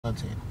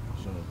content.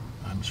 Sure.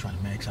 I'm just trying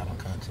to max out on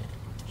content.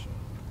 Sure.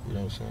 You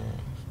know what I'm saying?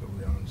 So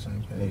we on the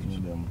same page.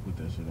 I'm gonna put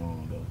that shit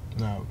on though.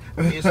 No,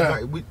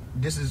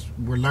 it's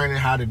we're learning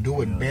how to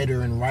do it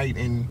better and right,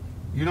 and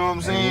you know what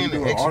I'm saying.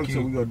 And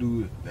article, we gonna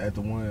do it at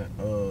the one.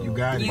 You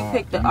got it. You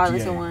picked the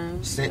article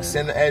one. Send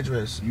the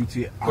address. UT.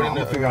 I'm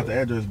gonna figure out the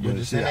address, but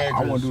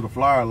I want to do the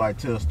flyer. Like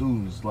tell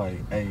students, like,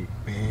 hey,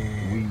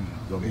 we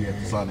gonna be at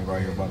the Sonic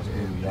right here by the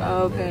school.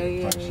 Y'all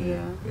okay, yeah.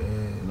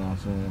 You know what I'm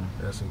saying?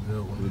 That's a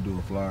good one. We'll do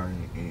a flyer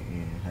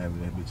and have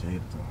that bitch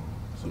ahead of time.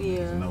 So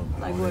yeah, know,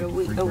 like what a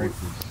week. The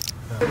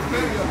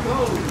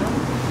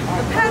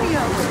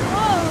patio.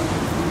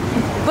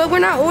 But we're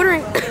not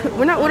ordering.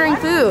 We're not ordering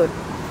food.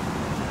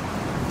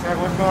 Hey,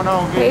 what's going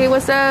on? Baby? Hey,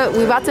 what's up?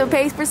 We about to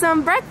pay for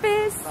some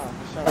breakfast. Oh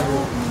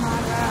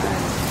my God.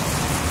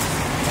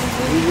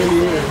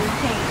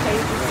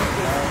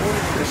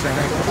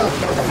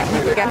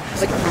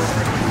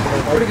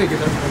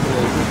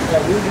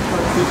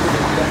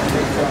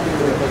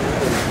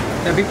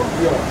 Ten people?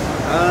 Yeah.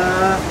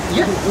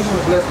 We want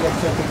to bless like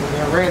 10 people.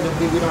 Man,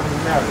 randomly, we don't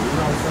even matter. You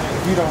know what I'm saying?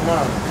 If you don't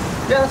know.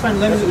 Yeah, that's fine.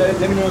 Let me know that.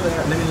 Let me let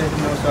you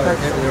know. So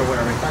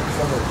whatever. Thank you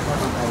so much.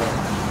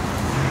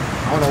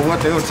 I don't know what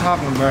they were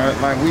talking about.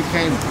 Like we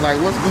can't. Like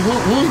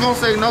who's gonna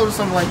say no to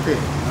something like that?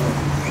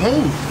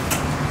 Who?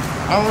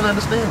 I don't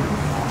understand.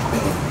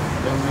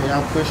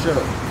 Y'all push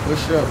up.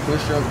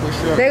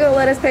 They're gonna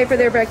let us pay for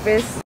their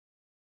breakfast.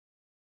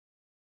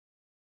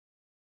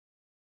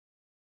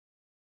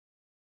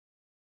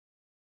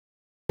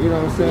 You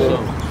know what I'm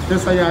saying?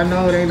 Just so y'all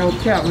know, it ain't no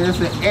cap. Man, it's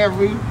in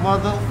every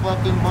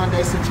motherfucking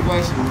Monday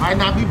situation. It might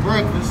not be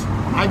breakfast,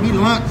 might be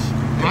lunch,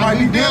 might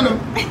be dinner.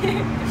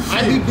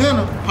 Might be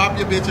dinner. Pop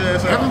your bitch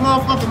ass out. Every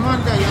motherfucking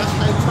Monday, y'all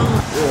stay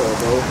tuned. Yeah,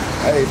 bro.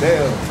 Hey,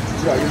 damn.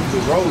 You gotta get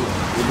this rolling.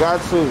 You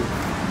got to.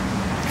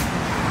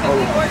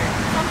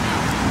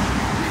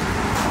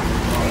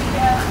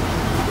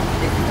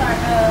 This is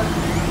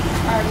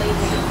our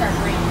label, our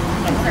brand.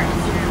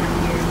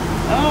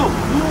 Oh,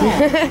 cool.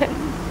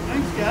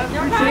 Thanks, guys.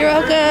 You're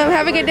welcome.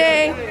 Have a good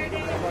day.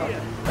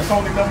 That's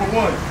only number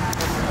one.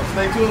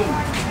 Stay tuned.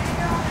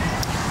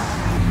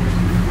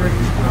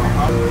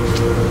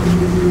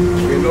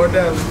 In North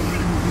Dallas.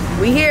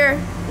 We here.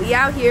 We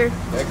out here.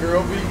 That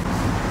girl be.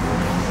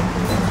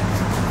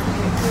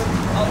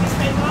 Oh, you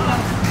stay long.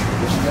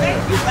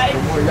 Thank you, baby.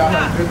 Y'all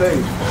have a good day.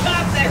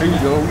 There you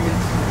go.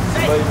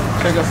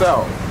 Check us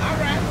out.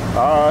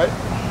 All right.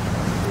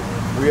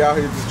 We out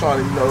here just trying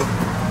to,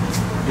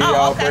 get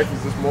y'all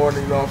breakfast this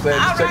morning. You know what I'm saying?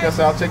 Just check us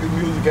out. Check the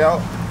music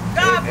out.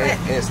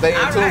 And stay in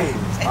tune.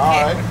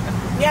 All right.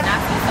 Yeah. I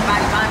see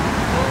somebody buying me.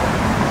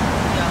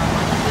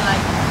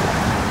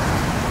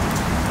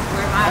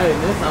 Hey,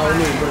 this all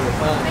need to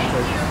fine. Thank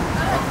you.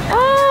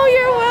 Oh,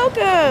 you're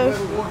welcome.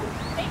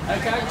 Hey,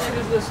 can I get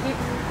this little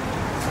sticker?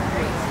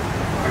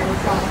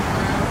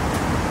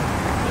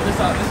 This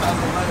all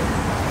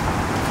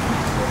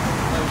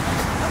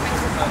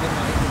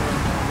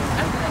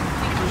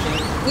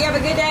You have a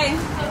good day.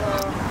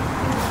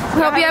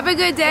 Hope you have a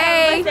good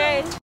day. Give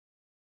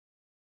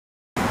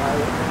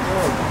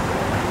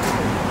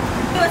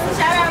us a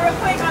shout out real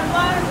quick on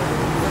vlog.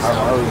 I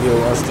was good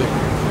one sticker.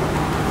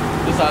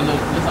 This how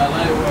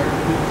lane work.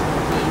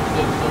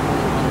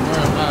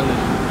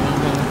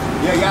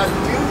 Yeah, y'all do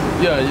music?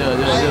 Yeah.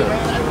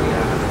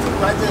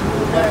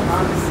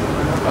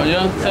 Oh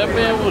yeah? Tap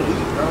in with it.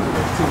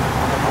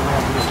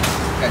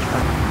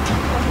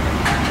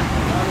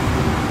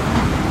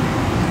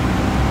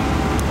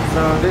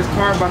 So this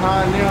car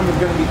behind them is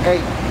gonna be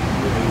 8.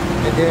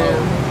 And then,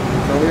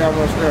 so we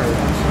almost there. You know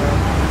what I'm saying?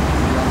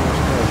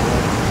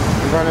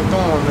 We're running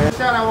through them, man.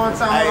 Shout out one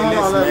time. Hey,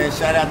 listen, man.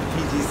 Shout out to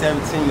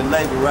PG-17, the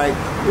label, right?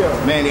 Yeah.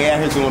 Man, they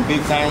out here doing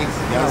big things.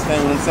 You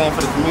understand what I'm saying?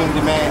 For the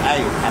community, man.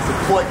 Hey, I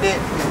support that.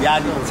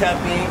 Y'all need to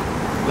tap in,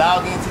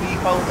 log into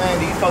these folks, man.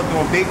 These folks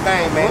doing big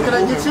things, man. What can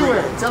I get you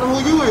at? Tell them who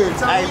you is.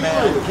 Hey,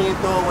 man, Ken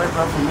Throwaway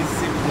from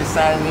Mississippi, just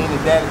signing in to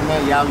Dallas,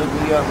 man. Y'all look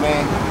me up,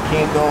 man.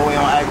 Ken Throwaway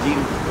on IG,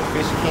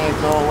 official Ken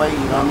Throwaway,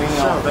 you know what I mean?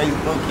 On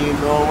Facebook, Ken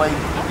Throwaway.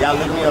 Y'all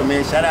look me up,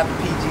 man. Shout out to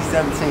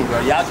PG-17,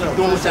 bro. Y'all keep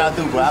doing what y'all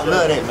do, bro. I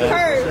love that, man.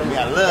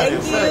 I love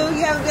it. Thank you.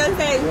 You have a good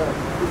day.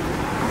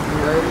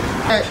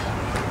 Hey,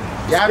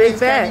 y'all be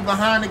standing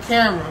behind the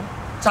camera,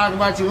 talking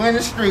about you in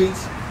the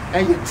streets,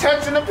 and you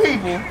touching the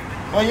people,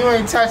 or you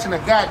ain't touching a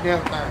goddamn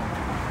thing.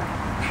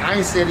 I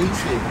ain't said he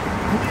said.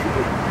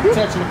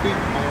 Touching the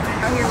people, man.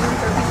 Out here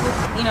rooting for people.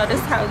 You know, this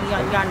is how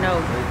y'all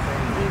know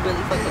we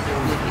really fuck with the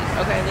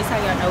community. Okay, this is how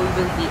y'all know we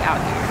really be out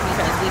here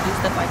because we do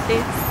stuff like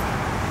this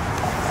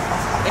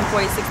in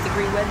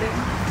 46-degree weather.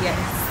 Yes,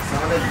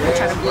 we're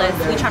trying to bless.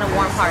 We're trying to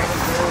warm hearts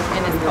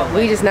in this cold.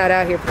 We just not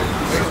out here.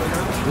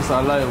 This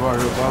our live right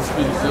here, bro.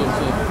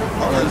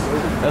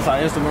 That's our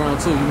Instagram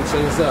too. You can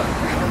check us out.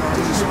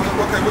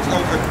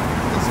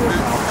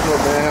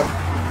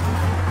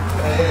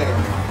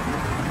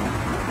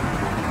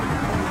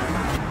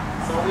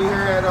 So we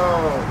here at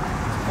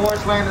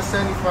Forest Lane of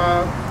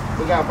 75.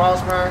 We got boss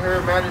man here,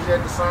 manager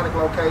at the Sonic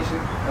location,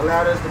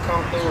 allowed us to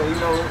come through and,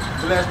 you know,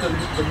 bless the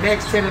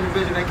next 10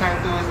 individuals that came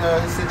through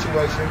his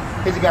situation.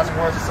 He just got some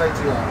words to say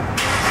to y'all.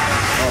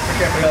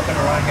 Appreciate for helping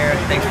around here.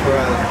 Thanks for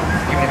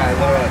giving a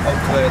little hope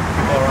to the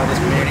people around this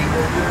community.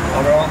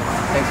 Overall,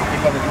 thanks for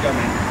keeping up the good job,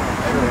 man.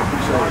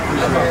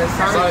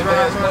 Sonic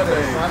Dash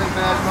Monday. Sonic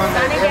Dash Monday.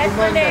 Sonic Dash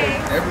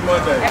Monday. Every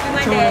Monday.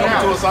 Every Monday.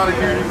 Come to a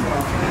Sonic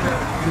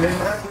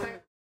Dash.